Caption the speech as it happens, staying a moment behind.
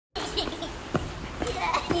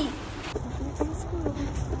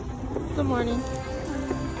Good morning.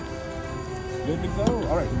 Good to go.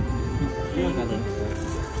 All right.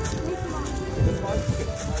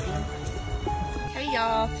 Hey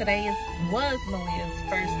y'all, today was Maleah's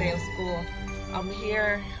first day of school. I'm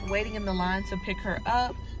here waiting in the line to pick her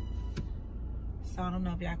up. So I don't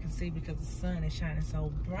know if y'all can see because the sun is shining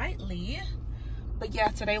so brightly. But yeah,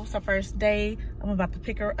 today was her first day. I'm about to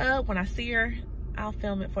pick her up. When I see her, I'll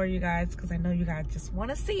film it for you guys because I know you guys just want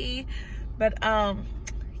to see. But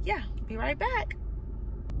yeah, be right back.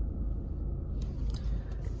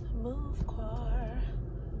 Move car.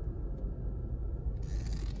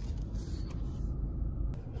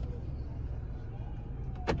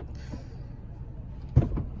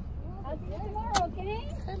 I'll see you tomorrow, okay?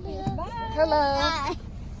 Hello. Bye. Hello. Bye.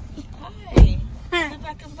 Hi. Sit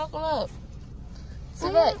back and buckle up.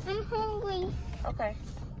 Sit back. I'm hungry. Okay.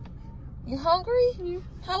 You hungry? Yeah.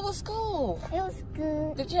 How was school? It was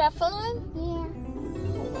good. Did you have fun? Yeah.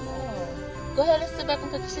 Go ahead and sit back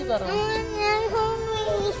and put your seatbelt on. I'm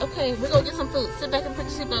hungry. Okay, we're gonna get some food. Sit back and put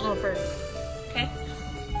your seatbelt on first. Okay?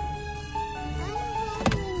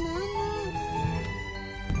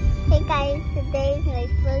 Hey guys, today is my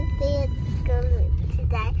first day at school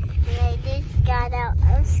today, and I just got out